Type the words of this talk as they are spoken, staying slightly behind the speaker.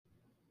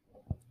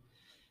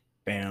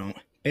Bow,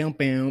 bow,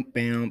 bow,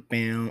 bow,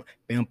 bow,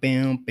 bow, bow,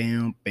 bow,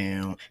 bow, bow,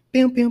 bow,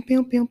 bow, bow,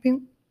 bow,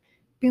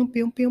 bow,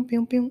 bow, bow,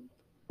 bow, bow.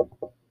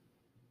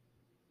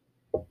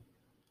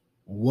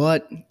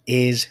 What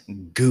is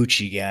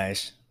Gucci,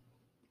 guys?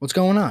 What's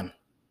going on?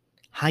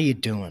 How you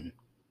doing?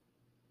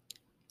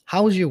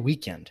 How was your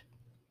weekend?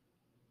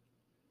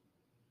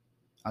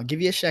 I'll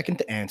give you a second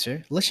to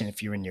answer. Listen,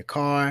 if you're in your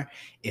car,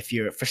 if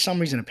you're for some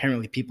reason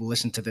apparently people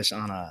listen to this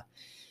on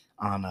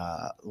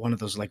one of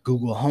those like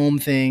Google Home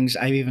things.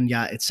 I've even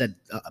got it said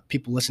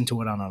people listen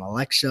to it on an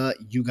Alexa.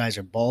 You guys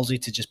are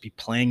ballsy to just be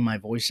playing my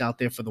voice out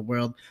there for the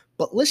world.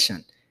 But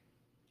listen,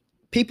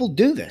 people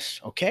do this,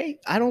 okay?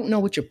 I don't know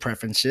what your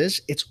preference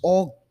is. It's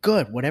all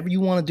good. Whatever you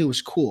want to do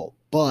is cool.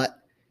 But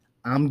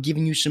I'm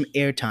giving you some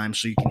airtime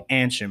so you can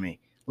answer me.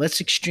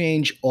 Let's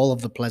exchange all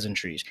of the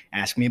pleasantries.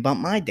 Ask me about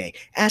my day.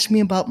 Ask me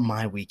about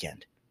my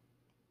weekend.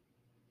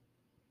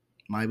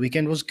 My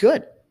weekend was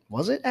good.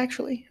 Was it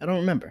actually? I don't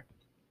remember.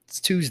 It's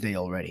Tuesday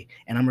already,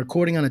 and I'm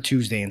recording on a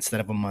Tuesday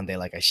instead of a Monday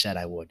like I said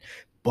I would.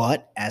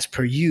 But as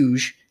per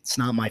usual, it's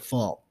not my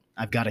fault.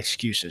 I've got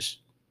excuses.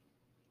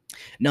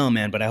 No,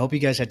 man, but I hope you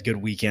guys had good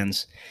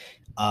weekends.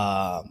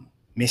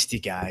 Missed you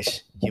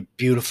guys. You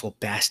beautiful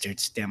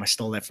bastards. Damn, I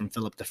stole that from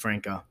Philip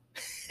DeFranco.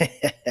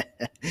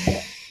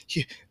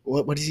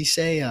 What does he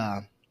say?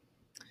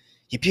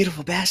 You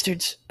beautiful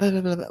bastards. Blah,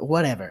 blah, blah, blah.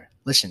 Whatever.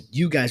 Listen,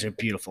 you guys are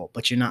beautiful,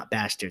 but you're not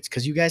bastards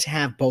because you guys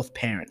have both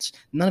parents.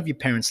 None of your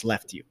parents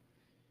left you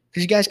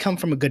because you guys come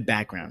from a good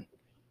background.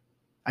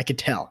 I could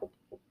tell.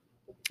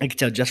 I could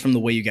tell just from the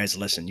way you guys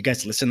listen. You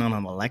guys listen on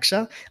an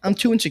Alexa. I'm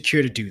too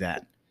insecure to do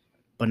that,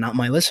 but not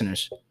my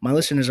listeners. My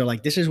listeners are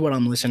like, this is what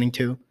I'm listening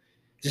to.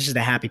 This is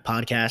the happy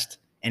podcast,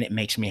 and it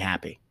makes me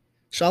happy.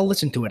 So I'll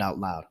listen to it out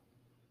loud.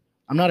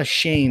 I'm not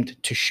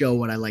ashamed to show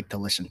what I like to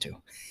listen to.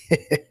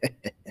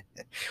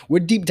 We're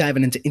deep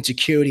diving into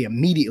insecurity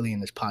immediately in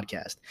this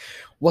podcast.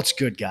 What's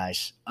good,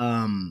 guys?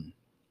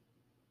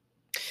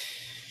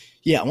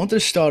 Yeah, I wanted to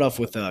start off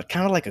with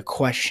kind of like a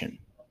question,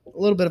 a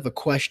little bit of a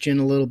question,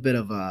 a little bit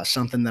of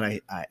something that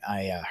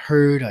I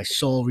heard, I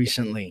saw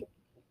recently.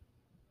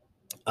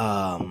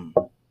 Um,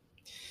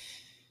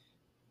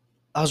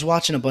 I was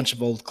watching a bunch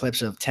of old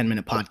clips of 10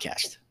 Minute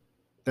Podcast.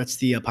 That's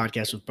the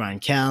podcast with Brian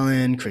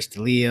Callen, Chris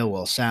D'Elia,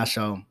 Will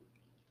Sasso,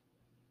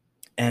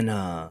 and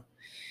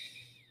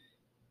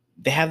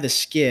they have this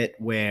skit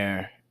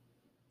where,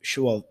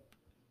 well,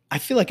 I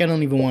feel like I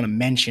don't even want to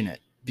mention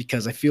it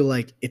because I feel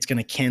like it's going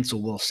to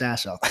cancel Will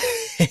Sasso.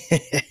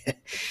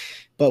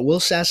 But Will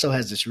Sasso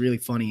has this really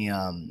funny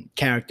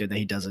character that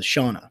he does as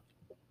Shauna.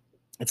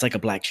 It's like a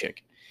black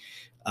chick.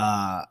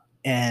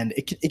 And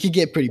it could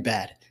get pretty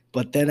bad.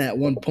 But then at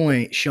one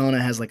point,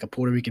 Shauna has like a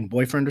Puerto Rican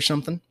boyfriend or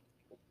something.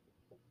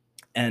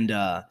 And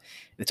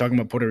they're talking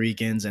about Puerto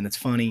Ricans, and it's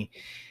funny.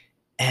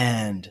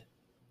 And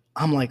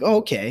I'm like, oh,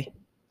 okay.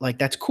 Like,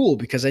 that's cool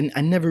because I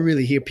never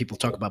really hear people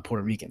talk about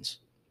Puerto Ricans,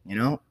 you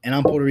know? And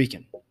I'm Puerto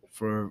Rican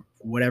for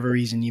whatever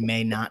reason you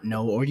may not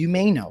know, or you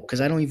may know,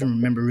 because I don't even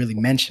remember really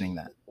mentioning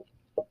that.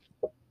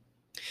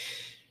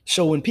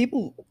 So when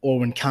people, or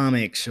when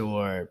comics,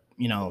 or,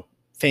 you know,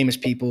 famous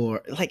people,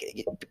 or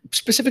like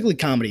specifically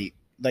comedy,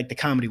 like the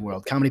comedy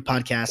world, comedy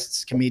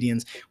podcasts,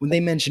 comedians, when they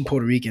mention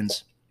Puerto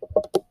Ricans,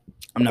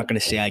 I'm not going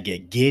to say I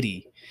get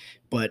giddy,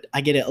 but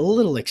I get a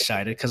little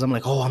excited because I'm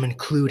like, oh, I'm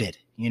included,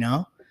 you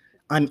know?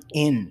 I'm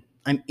in.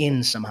 I'm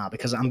in somehow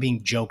because I'm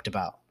being joked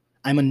about.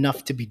 I'm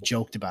enough to be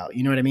joked about.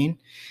 You know what I mean?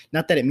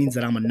 Not that it means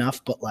that I'm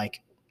enough, but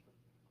like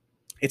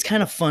it's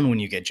kind of fun when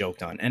you get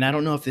joked on. And I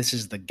don't know if this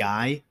is the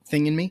guy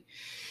thing in me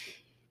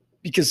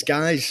because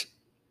guys,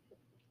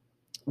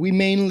 we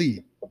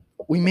mainly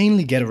we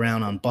mainly get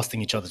around on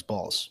busting each other's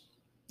balls.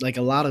 Like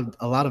a lot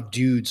of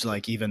dudes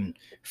like even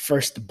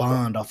first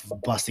bond off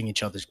of busting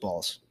each other's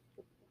balls.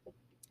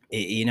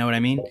 You know what I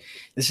mean?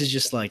 This is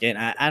just like, and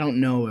I don't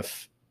know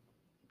if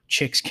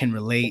chicks can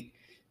relate,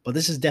 but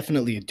this is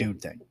definitely a dude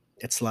thing.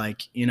 It's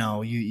like, you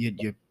know,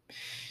 you're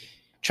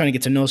trying to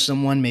get to know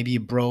someone, maybe you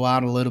bro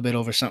out a little bit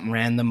over something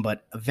random,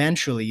 but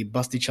eventually you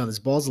bust each other's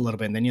balls a little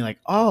bit, and then you're like,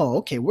 oh,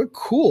 okay, we're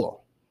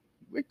cool.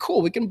 We're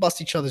cool. We can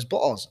bust each other's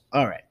balls.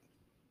 All right.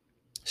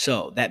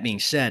 So that being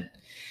said,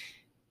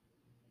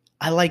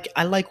 I like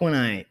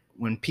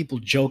when people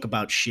joke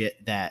about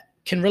shit that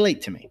can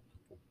relate to me.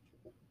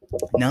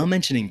 Now I'm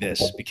mentioning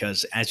this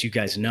because as you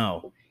guys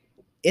know,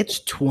 it's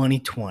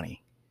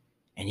 2020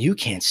 and you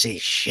can't say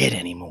shit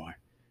anymore.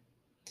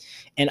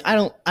 And I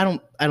don't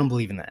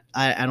believe in that.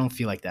 I don't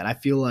feel like that. I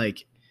feel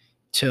like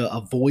to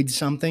avoid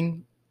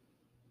something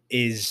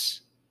is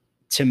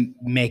to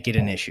make it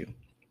an issue.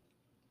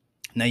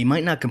 Now you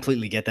might not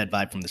completely get that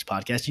vibe from this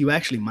podcast. You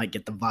actually might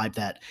get the vibe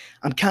that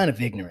I'm kind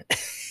of ignorant.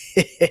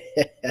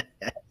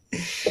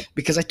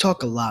 Because I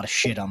talk a lot of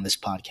shit on this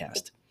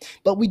podcast.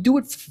 But we do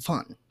it for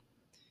fun.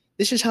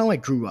 This is how I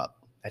grew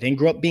up. I didn't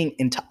grow up being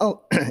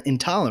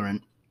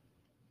intolerant.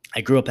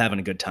 I grew up having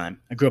a good time.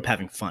 I grew up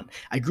having fun.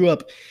 I grew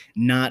up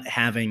not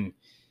having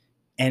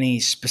any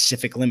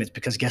specific limits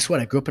because guess what?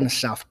 I grew up in the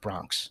South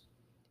Bronx.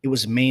 It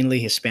was mainly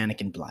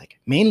Hispanic and black.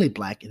 Mainly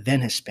black,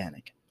 then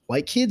Hispanic.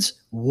 White kids,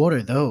 what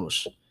are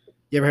those?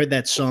 You ever heard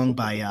that song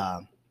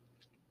by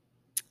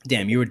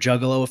damn, You're a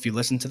Juggalo if you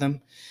listen to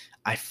them?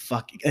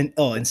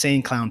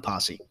 Insane Clown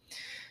Posse.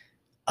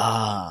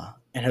 And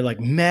they're like,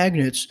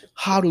 magnets,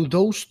 how do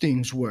those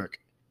things work?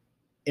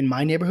 In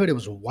my neighborhood, it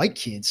was white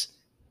kids.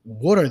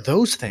 What are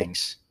those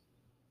things?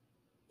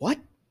 What?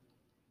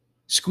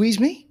 Squeeze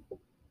me?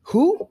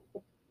 Who?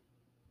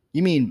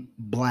 You mean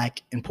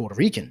black and Puerto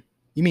Rican?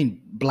 You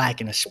mean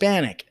black and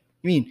Hispanic?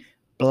 You mean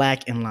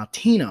black and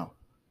Latino?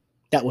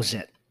 That was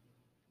it.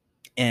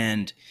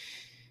 And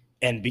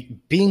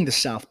being the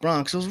South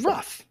Bronx, it was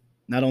rough.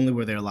 Not only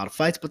were there a lot of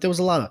fights, but there was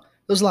a lot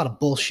of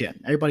bullshit.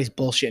 Everybody's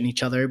bullshitting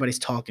each other. Everybody's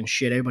talking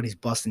shit. Everybody's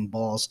busting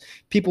balls.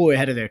 People were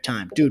ahead of their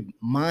time. Dude,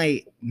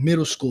 my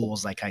middle school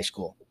was like high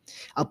school.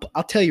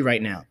 I'll tell you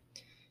right now,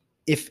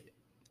 if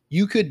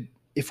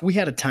we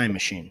had a time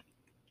machine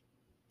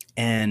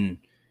and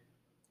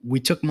we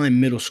took my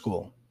middle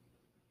school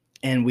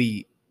and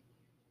we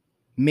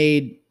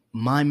made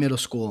my middle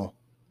school,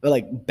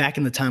 like back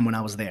in the time when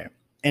I was there,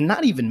 and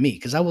not even me,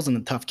 because I wasn't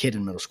a tough kid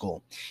in middle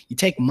school. You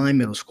take my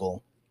middle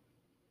school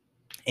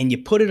and you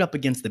put it up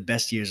against the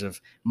best years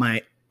of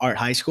my art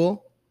high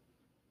school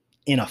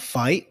in a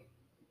fight,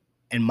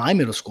 and my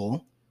middle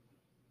school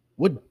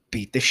would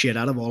beat the shit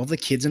out of all of the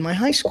kids in my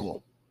high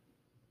school.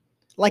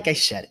 Like I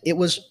said, it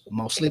was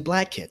mostly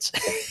black kids.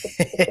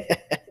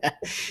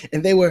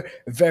 And they were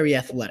very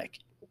athletic.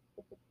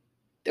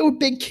 They were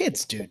big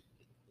kids, dude.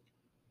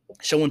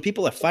 So when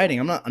people are fighting,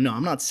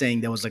 I'm not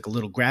saying there was like a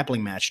little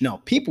grappling match. No,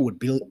 people would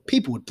bleed.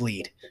 People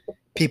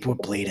were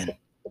bleeding.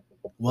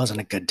 It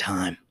wasn't a good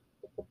time.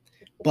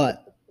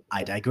 But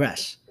I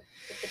digress.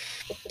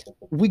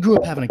 We grew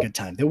up having a good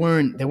time. There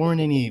weren't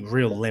any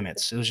real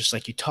limits. It was just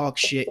like you talk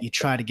shit, you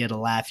try to get a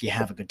laugh, you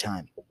have a good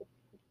time.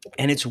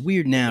 And it's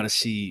weird now to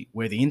see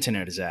where the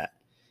internet is at.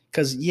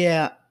 Because,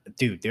 yeah,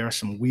 dude, there are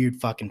some weird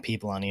fucking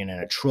people on the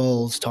internet.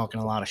 Trolls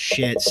talking a lot of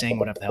shit, saying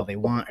whatever the hell they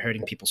want,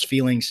 hurting people's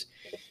feelings.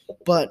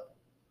 But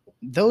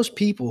those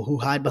people who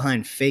hide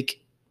behind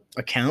fake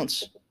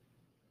accounts,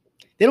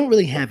 they don't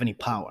really have any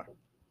power.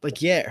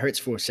 Like, yeah, it hurts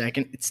for a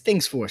second. It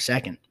stings for a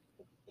second.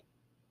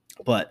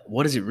 But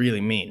what does it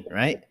really mean,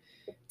 right?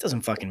 It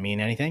doesn't fucking mean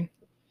anything.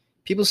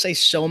 People say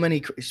so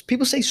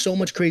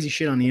much crazy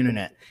shit on the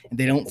internet and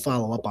they don't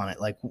follow up on it.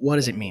 Like, what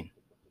does it mean?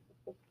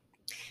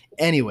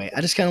 Anyway,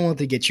 I just kind of wanted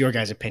to get your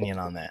guys' opinion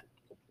on that.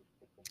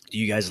 Do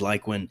you guys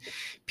like when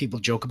people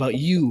joke about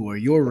you or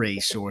your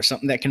race or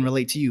something that can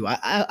relate to you?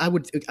 I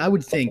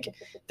would think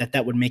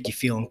that would make you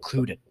feel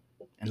included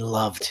and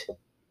loved.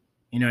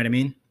 You know what I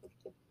mean?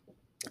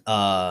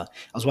 I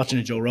was watching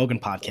a Joe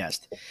Rogan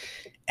podcast,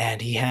 and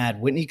he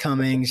had Whitney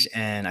Cummings,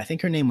 and I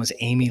think her name was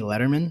Amy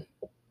Letterman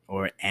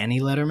or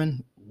Annie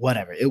Letterman,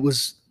 whatever. It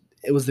was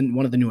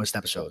one of the newest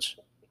episodes,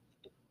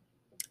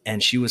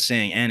 and she was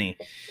saying, Annie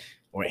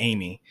or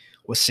Amy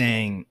was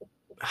saying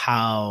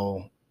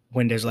how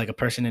when there's like a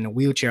person in a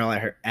wheelchair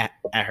at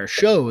her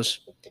shows,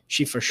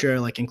 she for sure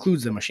like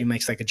includes them, or she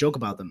makes like a joke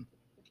about them.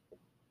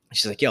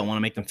 She's like, yo, I want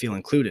to make them feel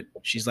included.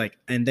 She's like,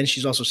 and then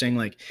she's also saying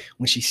like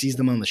when she sees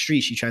them on the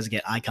street, she tries to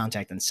get eye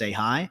contact and say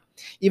hi,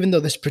 even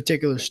though this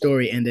particular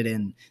story ended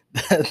in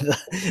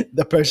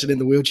the person in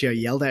the wheelchair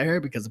yelled at her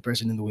because the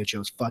person in the wheelchair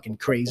was fucking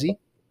crazy.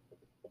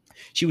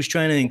 She was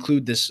trying to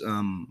include this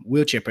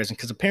wheelchair person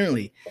because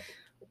apparently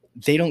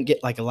they don't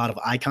get like a lot of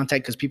eye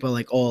contact because people are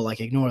like, oh,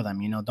 like ignore them,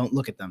 don't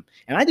look at them.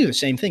 And I do the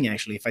same thing,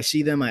 actually. If I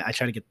see them, I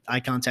try to get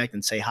eye contact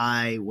and say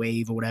hi,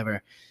 wave or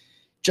whatever,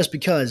 just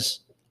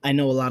because I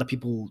know a lot of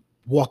people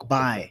walk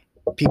by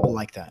people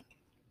like that.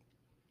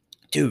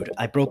 Dude,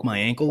 I broke my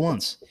ankle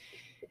once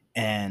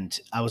and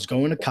I was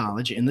going to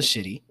college in the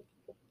city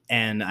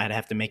and I'd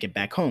have to make it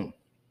back home.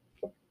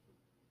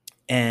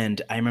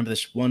 And I remember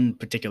this one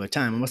particular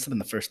time, it must have been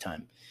the first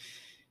time.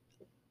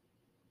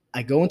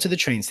 I go into the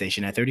train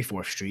station at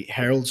 34th Street,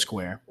 Herald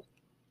Square,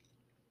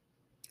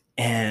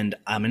 and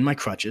I'm in my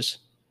crutches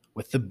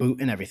with the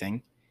boot and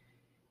everything.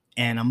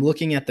 And I'm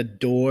looking at the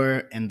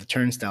door and the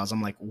turnstiles.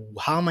 I'm like,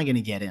 how am I going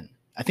to get in?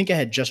 I think I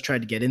had just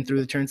tried to get in through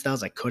the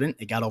turnstiles. I couldn't.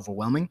 It got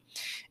overwhelming.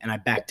 And I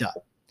backed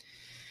up.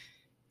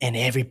 And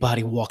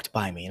everybody walked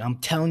by me. And I'm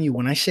telling you,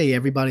 when I say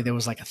everybody, there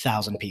was like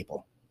 1,000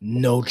 people.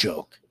 No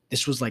joke.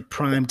 This was like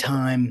prime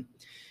time,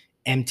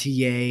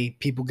 MTA.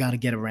 People got to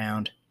get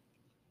around.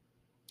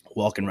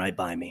 Walking right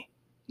by me.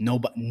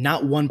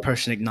 Not one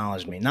person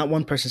acknowledged me. Not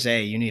one person said,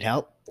 hey, you need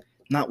help?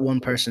 Not one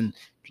person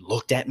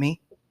looked at me.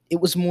 It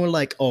was more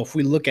like, oh, if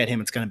we look at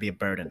him, it's going to be a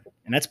burden.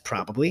 And that's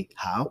probably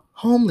how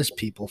homeless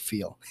people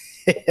feel.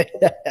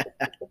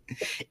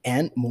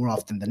 And more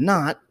often than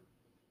not,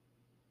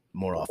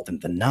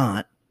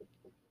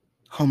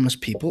 homeless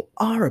people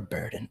are a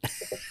burden.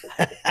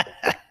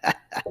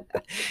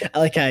 I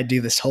like how I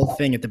do this whole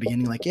thing at the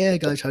beginning, like, yeah,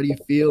 guys, how do you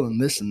feel?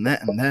 And this and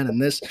that and that and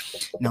this.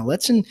 Now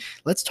let's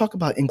talk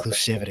about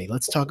inclusivity.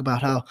 Let's talk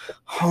about how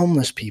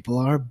homeless people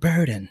are a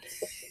burden.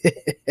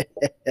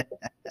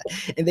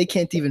 And they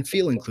can't even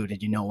feel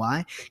included. You know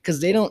why?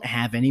 Because they don't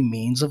have any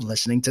means of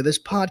listening to this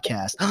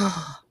podcast.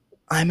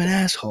 I'm an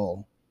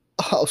asshole.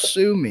 Oh,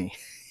 sue me.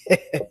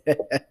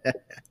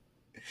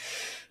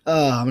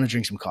 I'm going to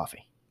drink some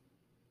coffee.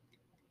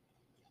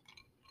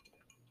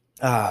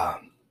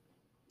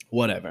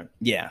 Whatever.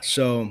 Yeah.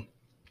 So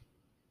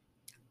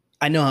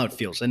I know how it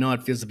feels. I know how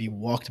it feels to be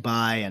walked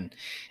by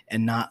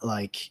and not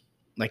like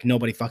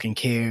nobody fucking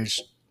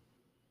cares.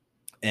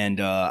 And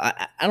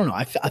I don't know.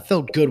 I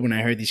felt good when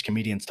I heard these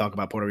comedians talk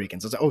about Puerto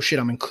Ricans. I was like, oh shit,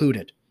 I'm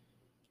included.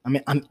 I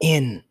mean, I'm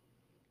in.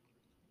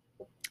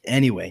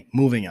 Anyway,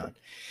 moving on.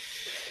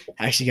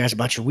 Actually, guys,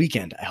 about your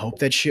weekend. I hope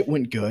that shit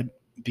went good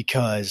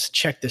because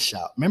check this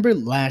out. Remember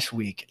last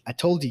week I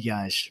told you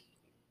guys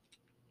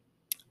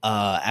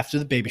after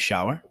the baby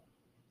shower,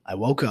 I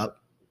woke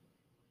up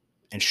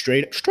and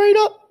straight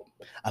up,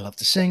 I love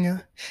to sing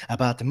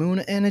about the moon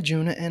and a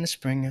June and a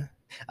spring.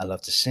 I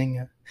love to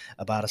sing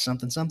about a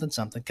something, something,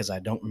 something because I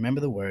don't remember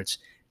the words.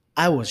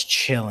 I was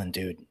chilling,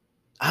 dude.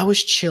 I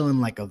was chilling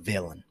like a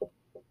villain.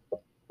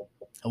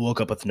 I woke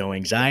up with no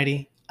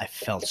anxiety. I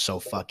felt so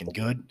fucking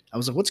good. I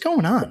was like, what's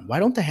going on? Why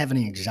don't I have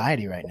any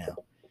anxiety right now?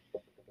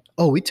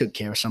 Oh, we took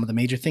care of some of the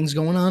major things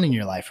going on in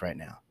your life right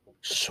now.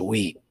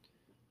 Sweet.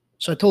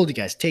 So I told you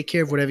guys, take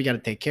care of whatever you got to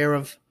take care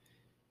of.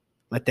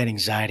 Let that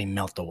anxiety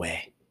melt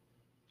away.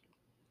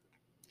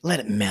 Let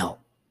it melt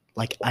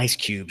like ice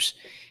cubes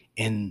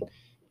in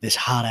this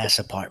hot ass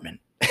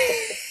apartment.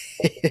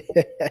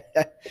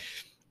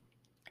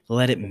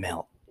 Let it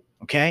melt.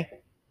 Okay?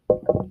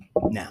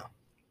 Now,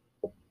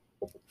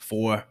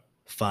 4-5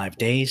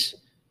 days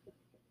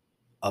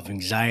of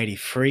anxiety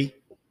free,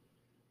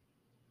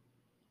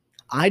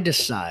 I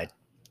decide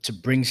to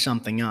bring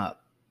something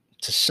up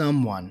to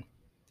someone.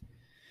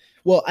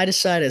 Well, I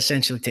decided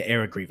essentially to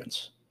air a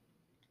grievance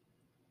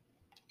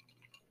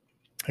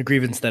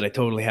that I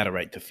totally had a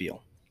right to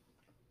feel.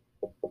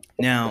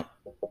 Now,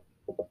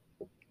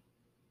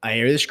 I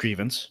air this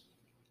grievance,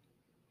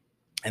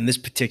 and this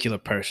particular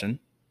person,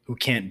 who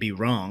can't be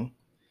wrong,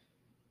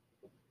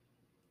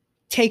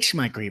 takes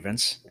my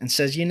grievance and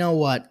says, you know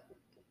what?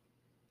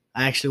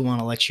 I actually want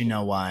to let you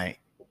know why.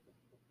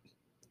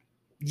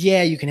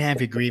 Yeah, you can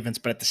have your grievance,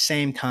 but at the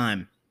same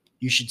time,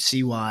 you should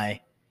see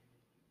why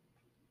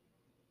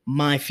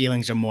my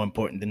feelings are more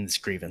important than this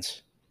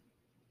grievance.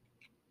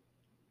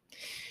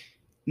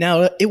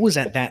 Now, it was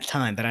at that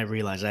time that I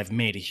realized I've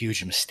made a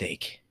huge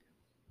mistake.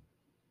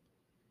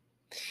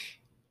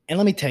 And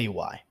let me tell you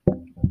why.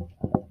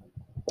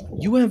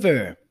 You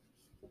ever,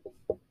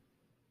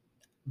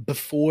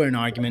 before an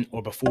argument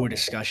or before a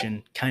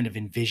discussion, kind of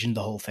envision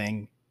the whole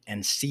thing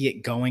and see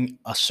it going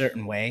a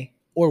certain way,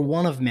 or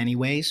one of many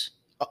ways,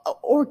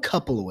 or a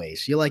couple of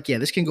ways? You're like, yeah,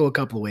 this can go a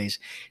couple of ways.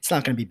 It's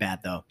not going to be bad,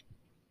 though.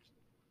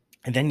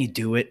 And then you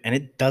do it, and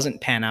it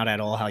doesn't pan out at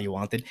all how you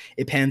wanted.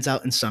 It pans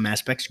out in some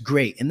aspects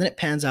great, and then it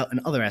pans out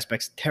in other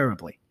aspects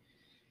terribly.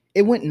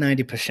 It went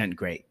 90%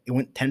 great. It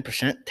went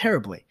 10%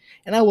 terribly.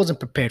 And I wasn't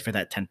prepared for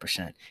that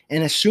 10%.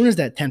 And as soon as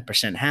that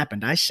 10%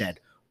 happened, I said,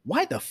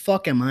 why the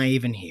fuck am I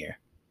even here?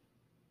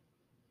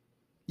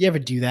 You ever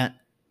do that?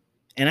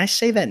 And I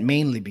say that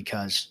mainly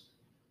because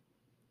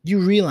you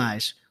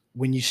realize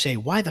when you say,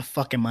 why the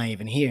fuck am I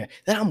even here,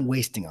 that I'm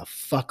wasting a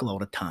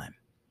fuckload of time.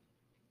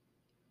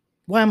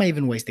 Why am I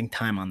even wasting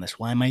time on this?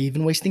 Why am I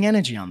even wasting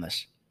energy on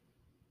this?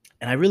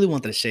 And I really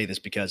wanted to say this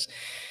because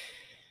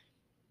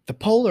the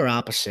polar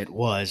opposite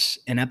was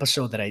an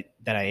episode that I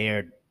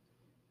aired.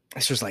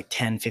 This was like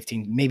 10,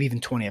 15, maybe even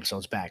 20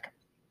 episodes back,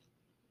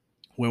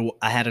 where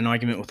I had an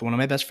argument with one of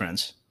my best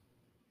friends.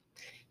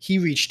 He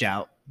reached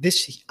out.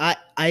 I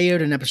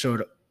aired an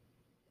episode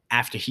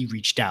after he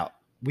reached out.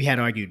 We had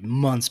argued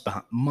months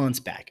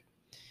back.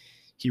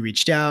 He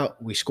reached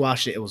out. We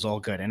squashed it. It was all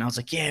good. And I was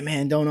like, yeah,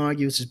 man, don't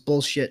argue. This is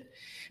bullshit.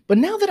 But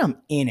now that I'm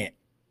in it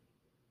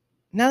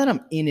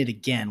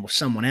again with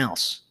someone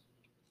else,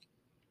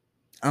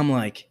 I'm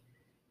like,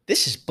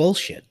 this is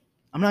bullshit.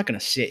 I'm not going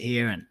to sit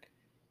here and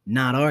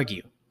not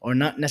argue, or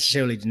not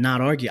necessarily to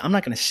not argue. I'm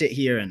not going to sit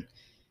here and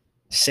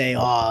say,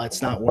 oh,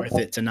 it's not worth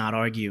it to not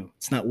argue.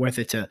 It's not worth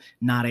it to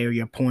not air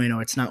your point,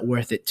 or it's not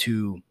worth it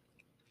to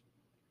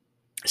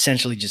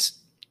essentially just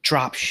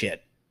drop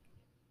shit.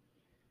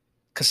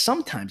 Because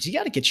sometimes you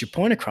got to get your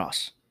point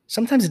across.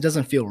 Sometimes it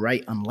doesn't feel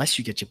right unless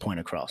you get your point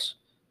across.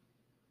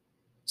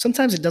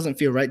 Sometimes it doesn't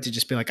feel right to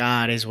just be like,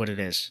 it is what it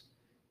is.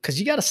 Because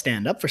you got to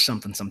stand up for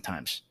something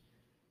sometimes.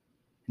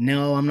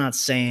 No, I'm not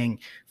saying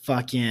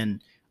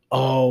fucking,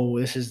 oh,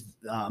 this is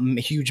a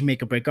huge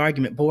make or break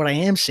argument. But what I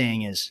am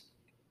saying is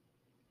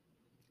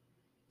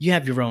you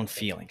have your own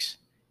feelings.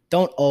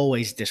 Don't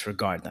always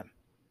disregard them.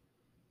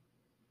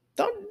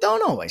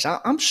 Don't always.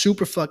 I'm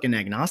super fucking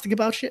agnostic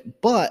about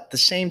shit. But at the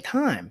same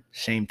time,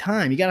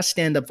 you got to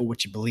stand up for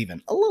what you believe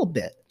in. A little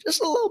bit.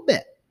 Just a little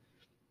bit.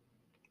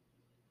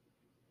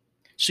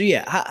 So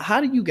yeah,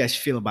 how do you guys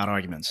feel about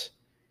arguments?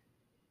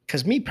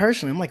 Because me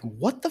personally, I'm like,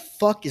 what the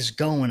fuck is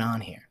going on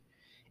here?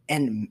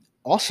 And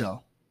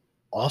also,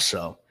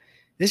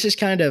 this is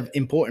kind of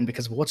important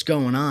because of what's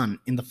going on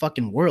in the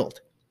fucking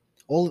world.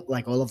 All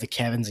of the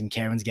Kevins and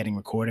Karens getting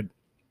recorded.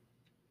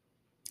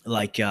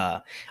 Like,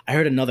 I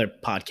heard another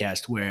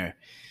podcast where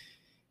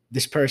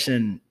this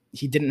person,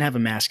 he didn't have a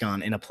mask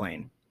on in a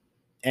plane.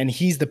 And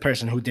he's the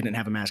person who didn't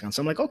have a mask on.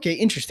 So I'm like, okay,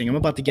 interesting. I'm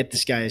about to get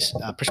this guy's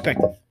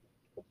perspective.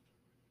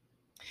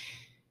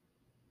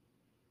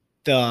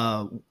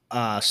 the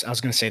I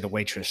was gonna say the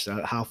waitress.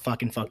 How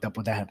fucking fucked up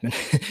would that have been?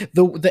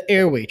 The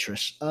air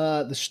waitress,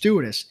 the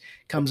stewardess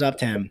comes up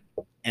to him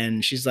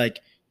and she's like,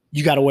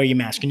 "You got to wear your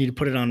mask. You need to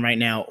put it on right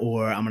now,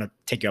 or I'm gonna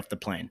take you off the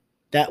plane."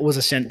 That was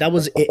that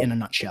was it in a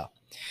nutshell.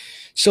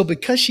 So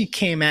because she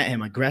came at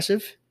him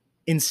aggressive,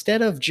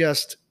 instead of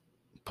just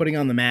putting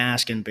on the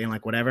mask and being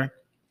like whatever,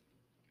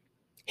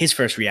 his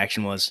first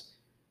reaction was,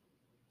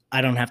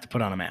 "I don't have to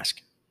put on a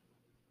mask."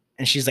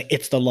 And she's like,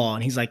 "It's the law."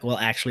 And he's like, "Well,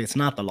 actually, it's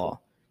not the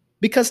law."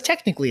 Because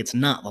technically it's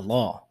not the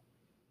law.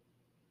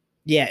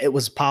 Yeah, it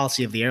was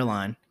policy of the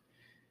airline.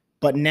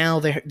 But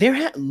now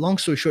long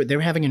story short,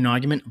 they're having an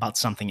argument about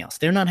something else.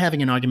 They're not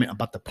having an argument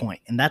about the point.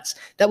 And that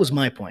was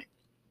my point.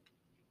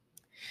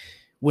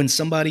 When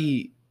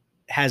somebody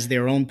has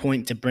their own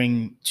point to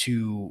bring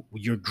to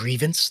your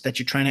grievance that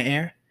you're trying to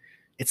air,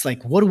 it's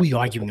like, what are we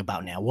arguing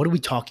about now? What are we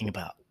talking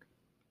about?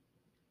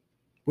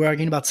 We're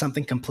arguing about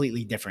something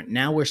completely different.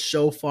 Now we're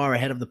so far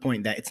ahead of the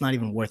point that it's not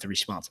even worth a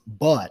response.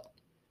 But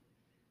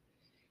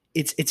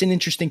it's an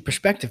interesting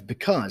perspective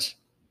because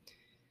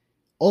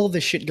all of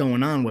this shit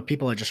going on where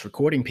people are just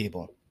recording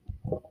people,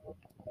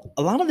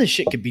 a lot of this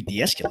shit could be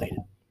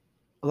de-escalated.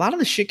 A lot of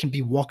this shit can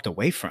be walked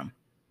away from.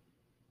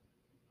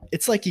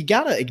 It's like you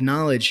gotta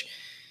acknowledge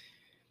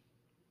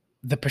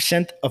the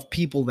percent of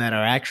people that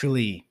are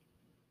actually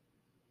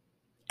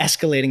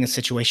escalating a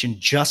situation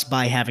just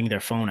by having their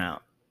phone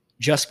out,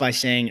 just by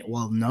saying,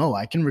 well, no,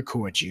 I can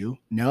record you.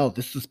 No,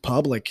 this is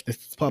public. This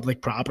is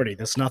public property.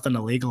 There's nothing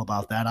illegal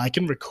about that. I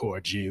can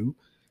record you.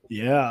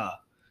 Yeah.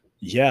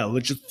 Yeah,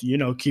 let's just,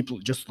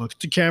 just look at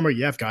the camera.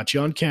 Yeah, I've got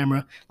you on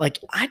camera. Like,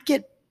 I'd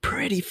get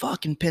pretty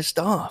fucking pissed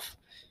off.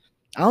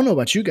 I don't know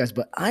about you guys,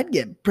 but I'd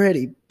get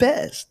pretty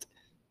pissed.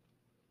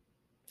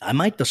 I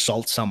might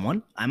assault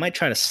someone. I might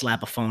try to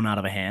slap a phone out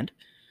of a hand.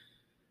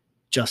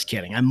 Just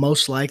kidding. I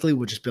most likely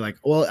would just be like,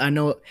 well, I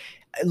know.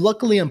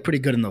 Luckily, I'm pretty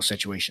good in those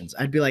situations.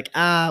 I'd be like,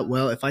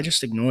 well, if I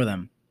just ignore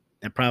them,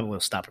 they probably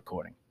will stop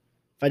recording.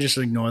 If I just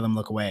ignore them,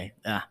 look away,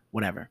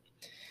 whatever.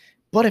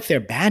 But if they're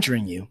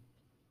badgering you,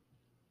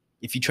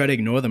 if you try to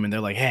ignore them and they're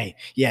like, hey,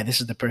 yeah,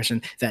 this is the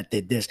person that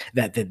did this,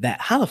 that did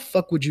that, how the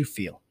fuck would you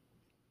feel?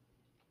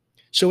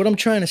 So what I'm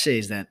trying to say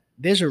is that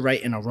there's a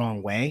right and a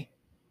wrong way.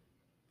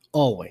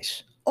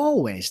 Always.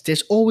 Always.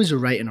 There's always a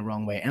right and a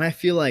wrong way. And I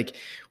feel like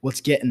what's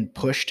getting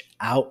pushed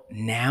out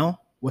now,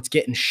 what's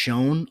getting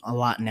shown a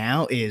lot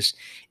now is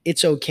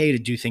it's okay to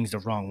do things the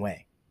wrong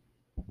way.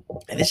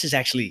 And this is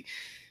actually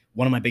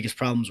one of my biggest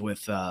problems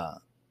with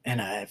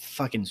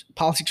fucking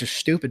politics are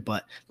stupid,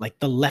 but like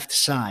the left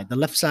side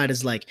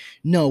is like,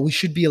 no, we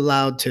should be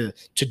allowed to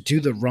do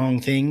the wrong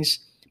things,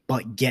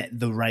 but get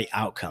the right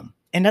outcome.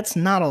 And that's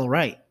not all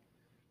right,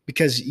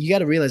 because you got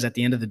to realize at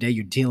the end of the day,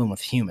 you're dealing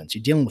with humans,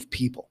 you're dealing with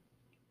people.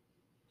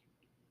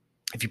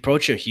 If you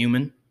approach a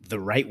human the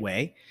right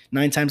way,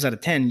 9 times out of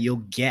 10, you'll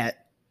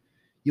get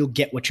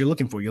what you're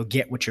looking for. You'll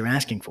get what you're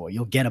asking for.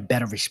 You'll get a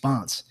better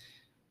response.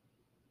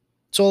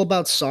 It's all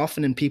about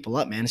softening people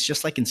up, man. It's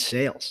just like in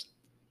sales.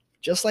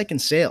 Just like in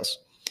sales.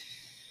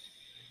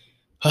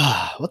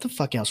 What the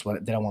fuck else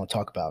did I want to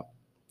talk about?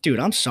 Dude,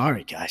 I'm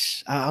sorry,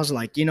 guys. I was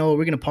like, we're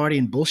going to party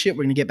and bullshit.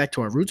 We're going to get back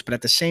to our roots. But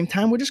at the same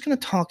time, we're just going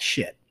to talk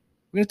shit.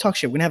 We're going to talk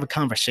shit. We're going to have a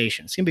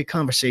conversation. It's going to be a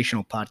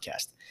conversational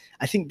podcast.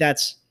 I think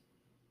that's,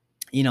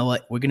 you know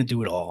what? We're going to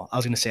do it all. I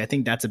was going to say, I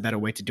think that's a better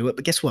way to do it.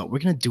 But guess what? We're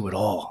going to do it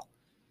all.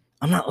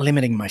 I'm not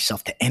limiting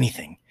myself to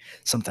anything.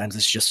 Sometimes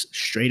it's just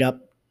straight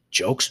up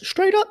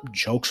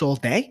jokes all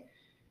day.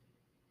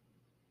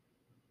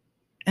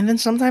 And then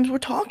sometimes we're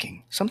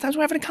talking. Sometimes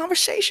we're having a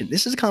conversation.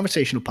 This is a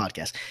conversational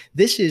podcast.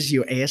 This is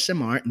your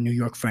ASMR New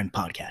York Friend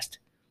podcast.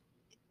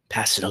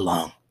 Pass it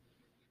along.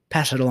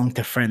 Pass it along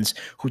to friends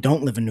who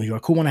don't live in New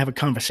York, who want to have a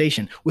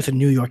conversation with a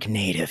New York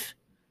native.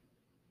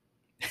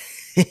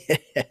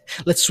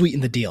 Let's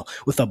sweeten the deal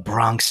with a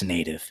Bronx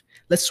native.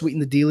 Let's sweeten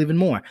the deal even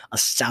more. A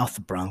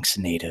South Bronx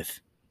native.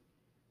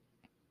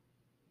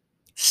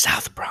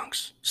 South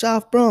Bronx.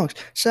 South Bronx.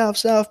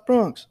 South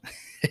Bronx.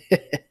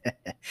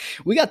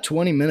 We got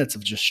 20 minutes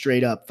of just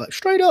straight up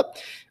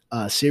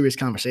serious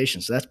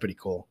conversation. So that's pretty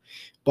cool.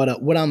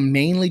 But what I'm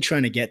mainly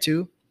trying to get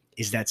to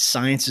is that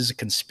science is a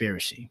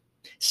conspiracy.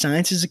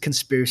 Science is a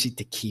conspiracy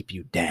to keep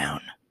you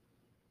down.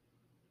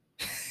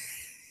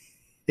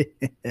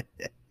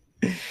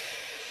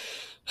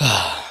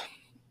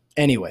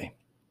 Anyway,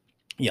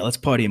 yeah, let's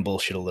party and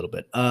bullshit a little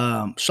bit.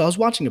 So I was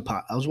watching a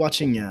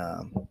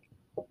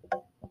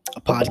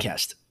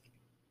podcast,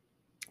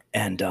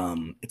 and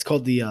it's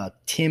called the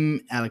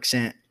Tim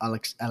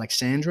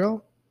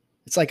Alexandro.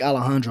 It's like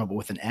Alejandro, but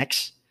with an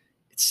X.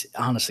 It's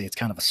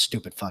kind of a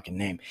stupid fucking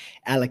name.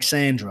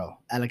 Alexandro.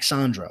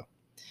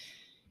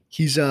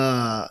 He's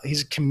a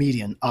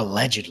comedian,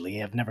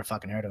 allegedly. I've never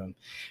fucking heard of him,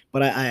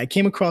 but I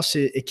came across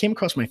it. It came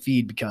across my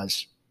feed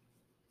because,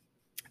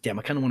 damn,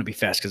 I kind of want to be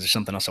fast because there's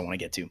something else I want to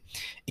get to.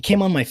 It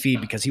came on my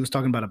feed because he was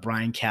talking about a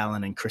Bryan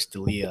Callen and Chris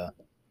D'Elia,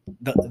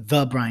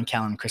 the Bryan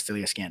Callen and Chris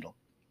D'Elia scandal.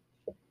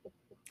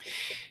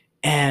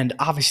 And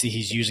obviously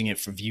he's using it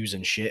for views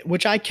and shit,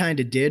 which I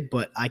kind of did,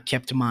 but I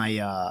kept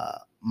my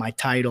my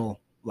title,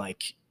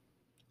 like,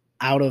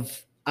 out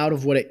of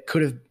what it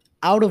could have,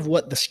 out of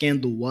what the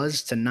scandal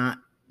was, to not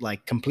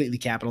like completely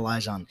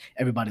capitalize on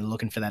everybody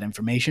looking for that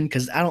information,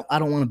 because I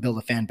don't want to build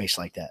a fan base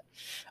like that.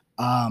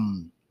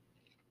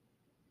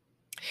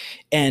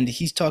 And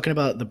he's talking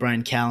about the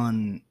Brian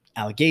Callen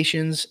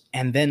allegations,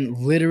 and then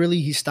literally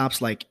he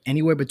stops like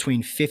anywhere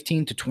between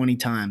 15 to 20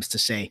 times to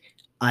say,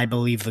 I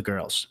believe the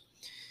girls.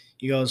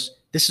 He goes,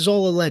 this is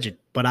all alleged,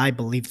 but I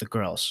believe the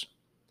girls.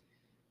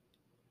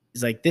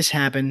 He's like, this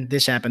happened,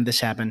 this happened, this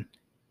happened.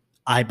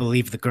 I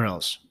believe the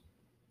girls.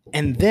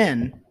 And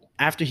then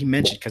after he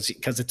mentioned,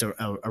 because it's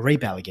a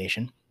rape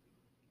allegation,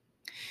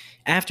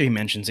 after he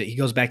mentions it, he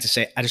goes back to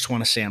say, I just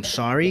want to say I'm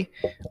sorry.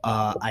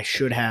 I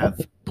should have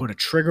put a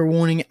trigger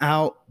warning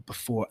out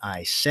before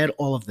I said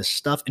all of this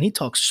stuff. And he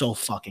talks so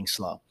fucking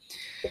slow.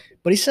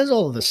 But he says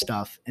all of this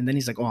stuff, and then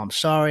he's like, oh, I'm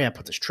sorry. I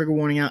put this trigger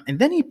warning out. And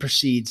then he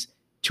proceeds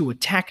to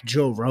attack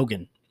Joe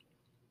Rogan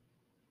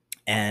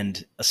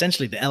and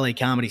essentially the LA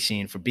comedy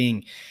scene for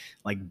being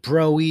like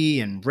bro-y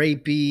and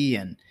rapey.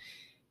 And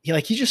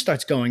he just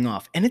starts going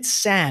off. And it's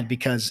sad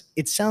because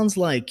it just sounds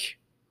like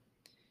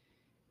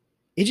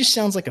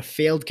a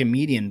failed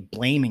comedian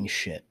blaming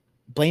shit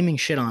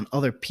on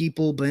other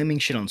people, blaming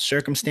shit on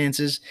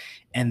circumstances,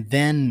 and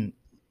then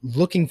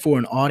looking for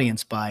an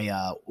audience by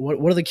what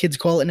do the kids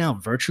call it now?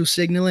 Virtue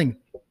signaling.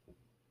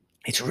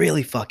 It's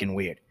really fucking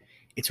weird.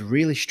 It's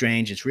really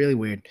strange. It's really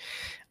weird.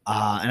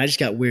 And I just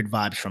got weird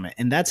vibes from it.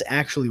 And that's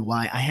actually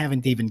why I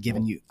haven't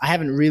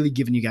really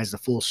given you guys the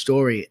full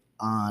story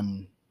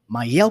on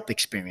my Yelp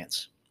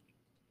experience.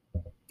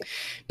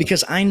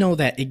 Because I know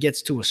that it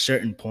gets to a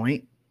certain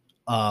point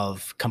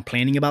of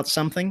complaining about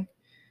something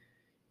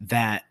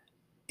that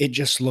it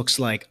just looks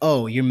like,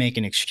 oh, you're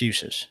making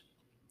excuses.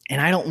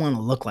 And I don't want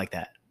to look like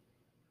that.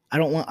 I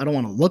don't want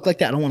to look like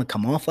that. I don't want to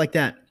come off like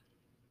that.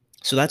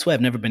 So that's why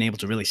I've never been able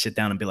to really sit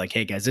down and be like,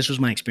 hey guys, this was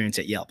my experience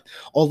at Yelp.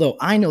 Although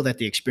I know that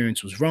the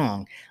experience was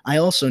wrong, I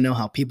also know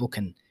how people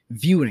can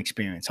view an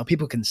experience, how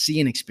people can see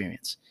an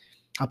experience,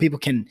 how people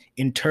can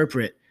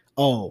interpret,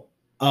 oh,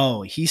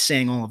 he's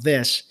saying all of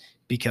this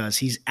because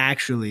he's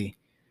actually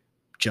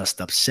just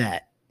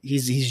upset.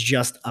 He's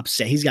just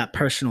upset. He's got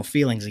personal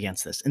feelings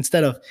against this,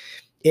 instead of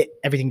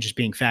everything just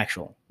being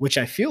factual, which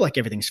I feel like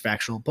everything's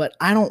factual, but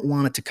I don't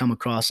want it to come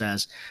across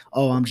as,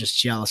 oh, I'm just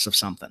jealous of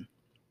something.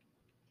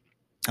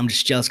 I'm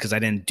just jealous because I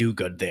didn't do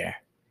good there.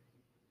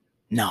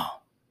 No,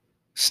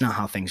 it's not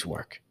how things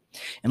work.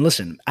 And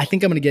listen, I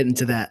think I'm going to get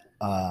into that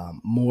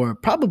more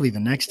probably the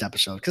next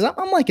episode, because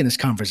I'm liking this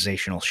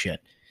conversational shit.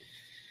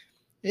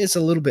 It's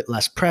a little bit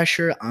less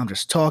pressure. I'm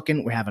just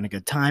talking. We're having a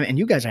good time, and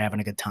you guys are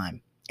having a good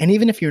time. And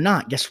even if you're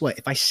not, guess what?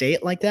 If I say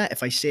it like that,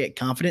 if I say it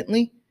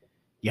confidently,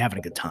 you're having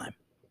a good time.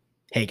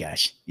 Hey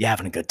guys, you're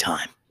having a good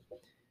time.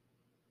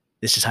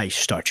 This is how you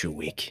start your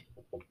week.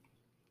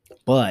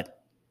 But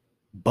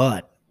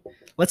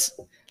let's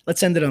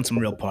end it on some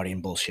real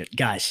partying bullshit.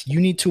 Guys, you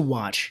need to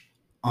watch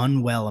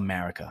Unwell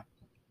America.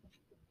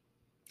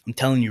 I'm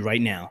telling you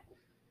right now,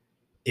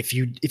 if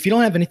you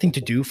don't have anything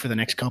to do for the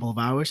next couple of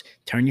hours,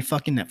 turn your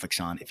fucking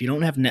Netflix on. If you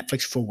don't have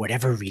Netflix for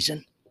whatever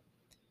reason,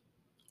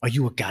 are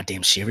you a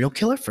goddamn serial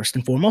killer? First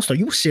and foremost, are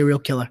you a serial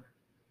killer?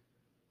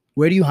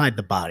 Where do you hide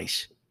the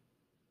bodies?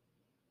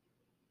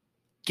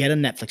 Get a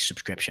Netflix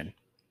subscription.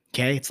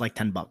 Okay? It's like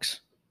 $10. I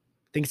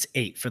think it's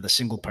 $8 for the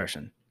single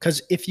person.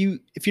 Because if you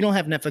don't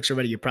have Netflix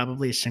already, you're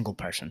probably a single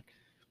person.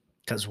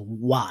 Because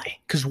why?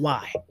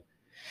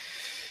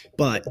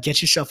 But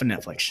get yourself a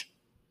Netflix.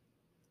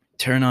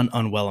 Turn on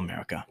Unwell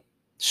America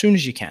as soon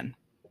as you can.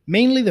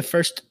 Mainly the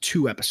first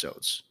 2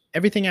 episodes.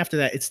 Everything after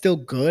that, it's still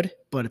good,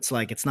 but it's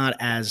like it's not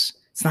as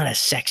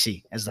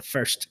sexy as the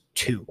first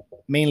 2.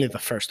 Mainly the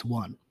first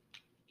 1.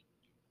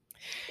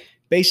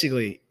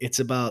 Basically, it's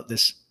about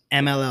this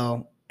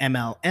MLM,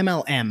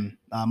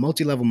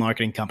 multi-level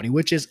marketing company,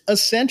 which is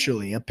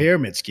essentially a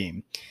pyramid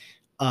scheme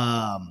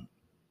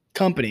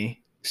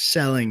company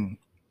selling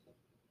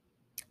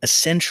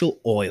essential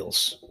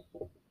oils.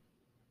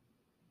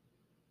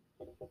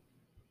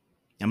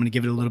 I'm going to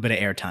give it a little bit of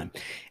airtime.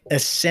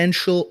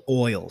 Essential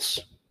oils.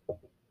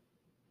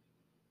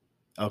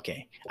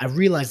 Okay, I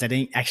realized I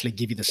didn't actually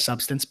give you the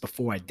substance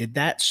before I did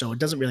that, so it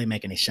doesn't really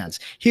make any sense.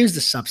 Here's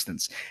the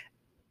substance.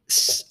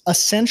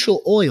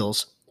 Essential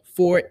oils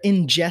for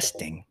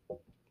ingesting.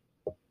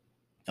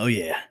 Oh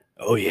yeah,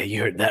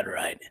 you heard that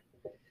right.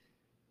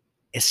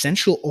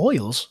 Essential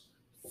oils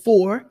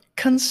for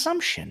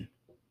consumption.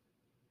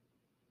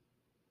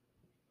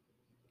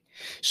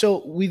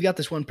 So we've got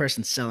this one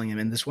person selling them,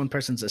 and this one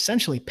person's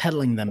essentially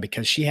peddling them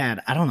because she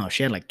had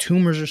like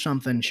tumors or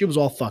something. She was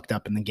all fucked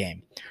up in the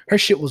game. Her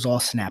shit was all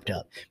snapped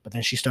up. But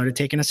then she started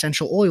taking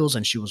essential oils,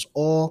 and she was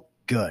all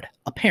good,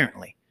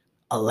 apparently,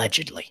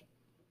 allegedly.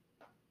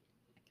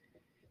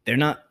 They're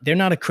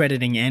not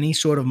accrediting any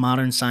sort of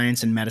modern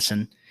science and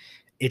medicine.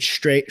 It's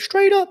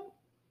straight up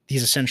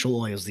these essential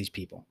oils, these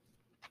people.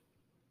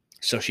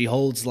 So she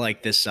holds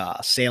like this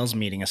sales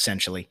meeting,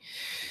 essentially.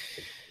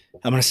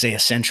 I'm going to say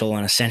essential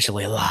and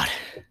essentially a lot.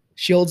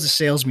 She holds a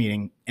sales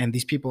meeting, and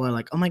these people are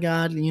like, "Oh my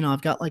god,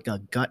 I've got like a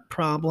gut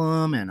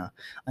problem and a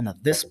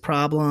this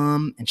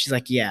problem." And she's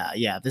like,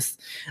 "Yeah, this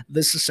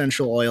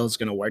essential oil is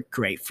gonna work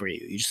great for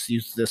you. You just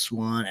use this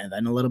one and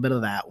then a little bit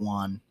of that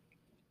one."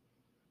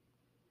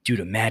 Dude,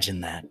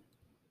 imagine that.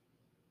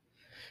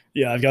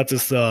 Yeah, I've got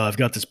this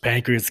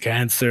pancreas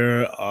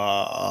cancer.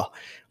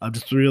 I'm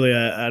just really,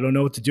 I don't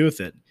know what to do with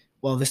it.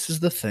 Well, this is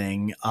the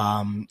thing.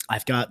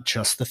 I've got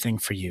just the thing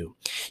for you.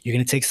 You're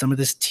gonna take some of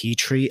this tea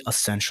tree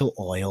essential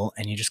oil,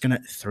 and you're just gonna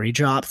 3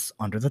 drops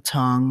under the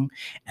tongue,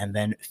 and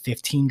then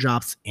 15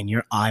 drops in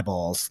your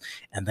eyeballs,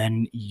 and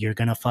then you're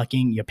gonna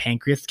your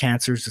pancreas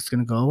cancer is just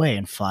gonna go away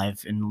in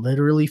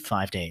literally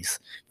 5 days.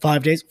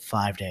 5 days,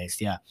 5 days,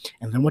 yeah.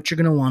 And then what you're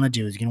gonna want to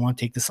do is you're gonna want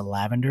to take this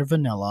lavender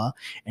vanilla,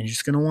 and you're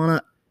just gonna want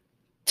to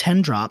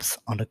 10 drops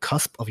on the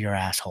cusp of your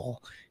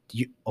asshole.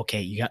 It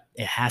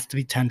has to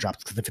be 10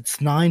 drops, because if it's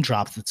 9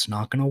 drops, it's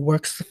not going to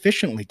work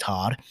sufficiently,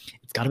 Todd.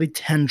 It's got to be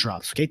 10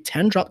 drops, okay?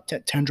 10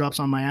 drops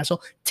on my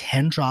asshole,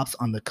 10 drops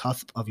on the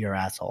cusp of your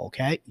asshole,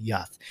 okay?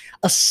 Yes.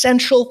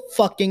 Essential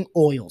fucking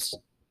oils.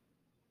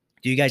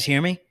 Do you guys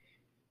hear me?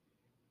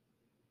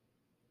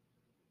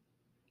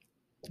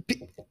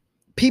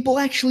 People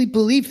actually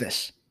believe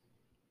this.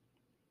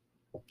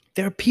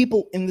 There are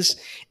people in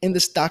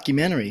this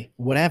documentary,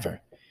 whatever,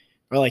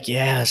 are like,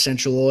 yeah,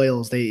 essential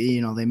oils,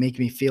 they make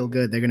me feel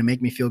good. They're gonna make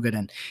me feel good.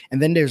 And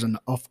then there's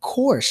of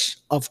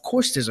course,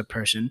 there's a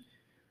person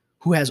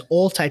who has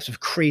all types of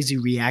crazy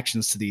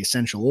reactions to the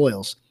essential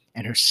oils,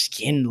 and her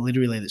skin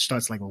literally that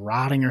starts like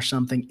rotting or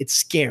something. It's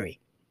scary.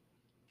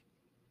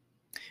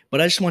 But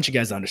I just want you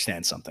guys to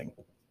understand something.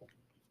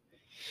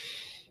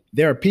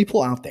 There are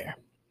people out there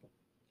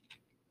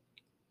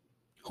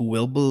who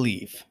will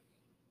believe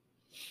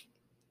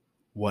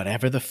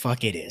whatever the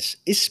fuck it is,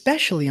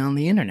 especially on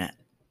the internet.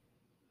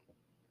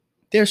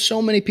 There's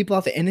so many people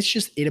out there, and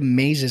it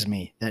amazes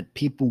me that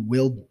people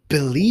will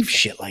believe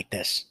shit like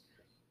this.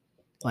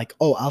 Like,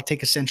 oh, I'll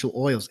take essential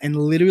oils. And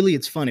literally,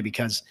 it's funny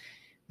because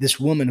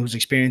this woman who's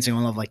experiencing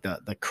all of like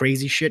the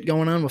crazy shit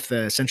going on with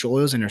the essential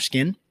oils in her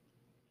skin,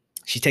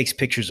 she takes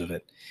pictures of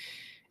it.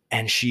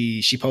 And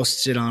she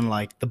posts it on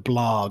like the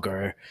blog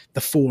or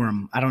the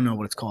forum, I don't know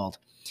what it's called,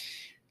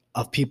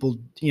 of people,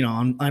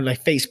 on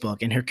like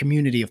Facebook, and her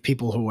community of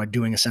people who are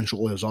doing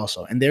essential oils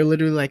also. And they're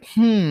literally like,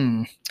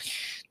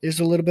 there's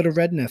a little bit of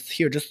redness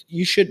here.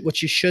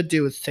 What you should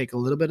do is take a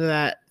little bit of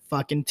that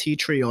fucking tea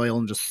tree oil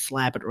and just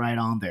slap it right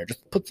on there.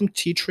 Just put some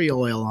tea tree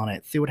oil on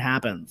it, see what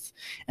happens.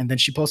 And then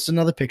she posts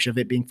another picture of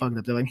it being fucked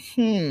up. They're like,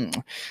 so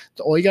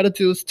all you got to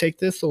do is take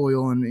this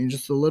oil and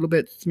just a little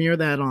bit smear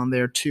that on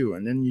there too.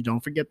 And then you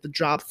don't forget the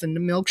drops in the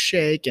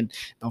milkshake, and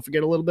don't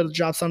forget a little bit of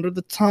drops under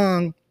the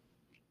tongue.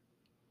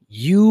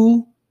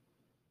 You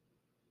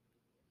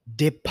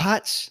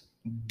depats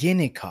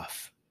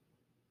Ginnikov.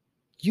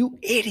 You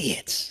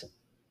idiots.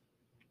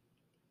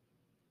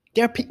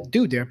 There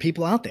are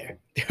people out there.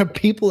 There are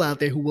people out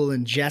there who will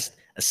ingest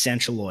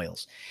essential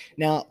oils.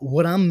 Now,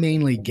 what I'm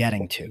mainly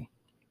getting to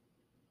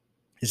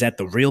is that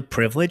the real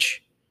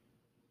privilege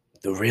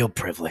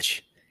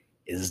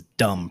is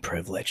dumb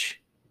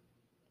privilege.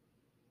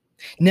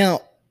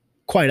 Now,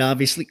 quite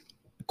obviously,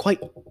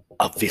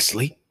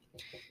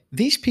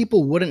 these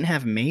people wouldn't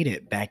have made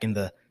it back in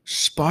the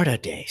Sparta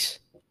days.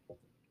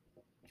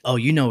 Oh,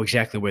 you know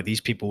exactly where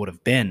these people would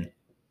have been.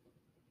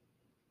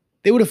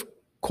 They would have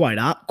quite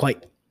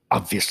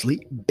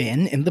obviously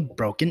been in the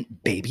broken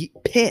baby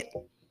pit.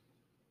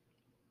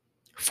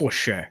 For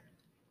sure.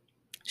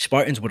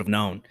 Spartans would have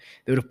known.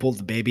 They would have pulled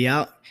the baby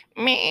out.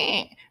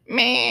 Meh,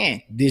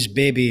 meh. This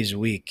baby is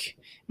weak.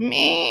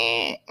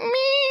 Meh,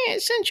 meh.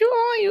 Essential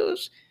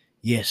oils.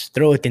 Yes,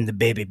 throw it in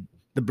the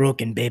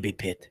broken baby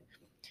pit.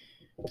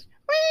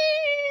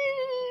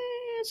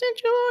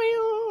 Essential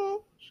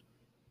oils.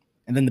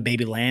 And then the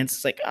baby lands.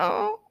 It's like,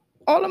 oh,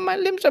 all of my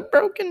limbs are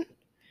broken.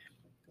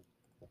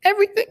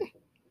 Everything.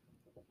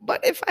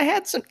 But if I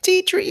had some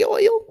tea tree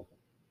oil,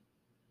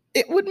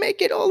 it would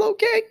make it all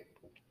okay.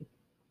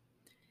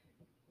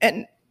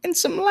 And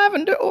some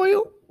lavender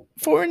oil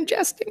for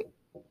ingesting,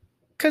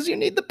 because you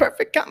need the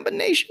perfect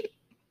combination.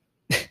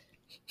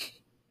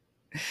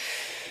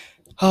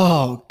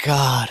 Oh,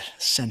 God.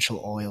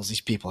 Essential oils. These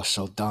people are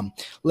so dumb.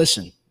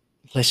 Listen,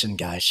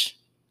 guys.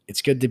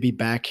 It's good to be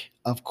back.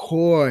 Of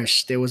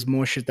course, there was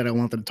more shit that I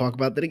wanted to talk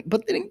about,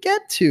 but didn't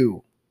get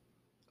to.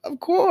 Of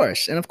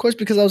course. And of course,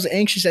 because I was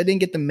anxious, I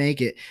didn't get to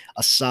make it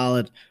a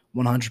solid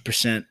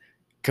 100%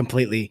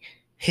 completely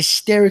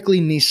hysterically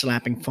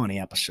knee-slapping funny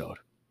episode.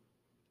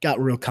 Got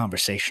real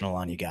conversational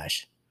on you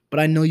guys. But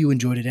I know you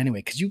enjoyed it anyway,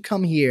 because you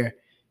come here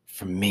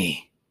for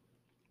me.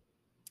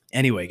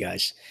 Anyway,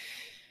 guys.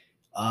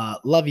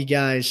 Love you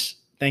guys.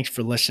 Thanks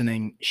for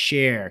listening.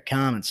 Share,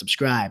 comment,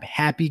 subscribe.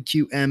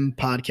 HappyQM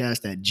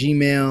Podcast at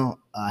Gmail.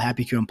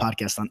 HappyQM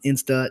Podcast on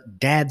Insta.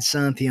 Dad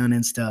Santi on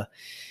Insta.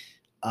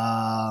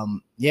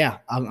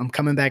 I'm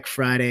coming back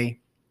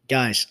Friday.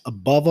 Guys,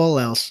 above all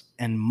else,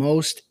 and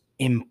most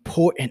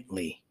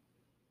importantly,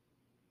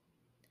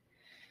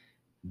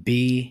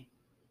 be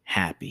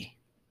happy.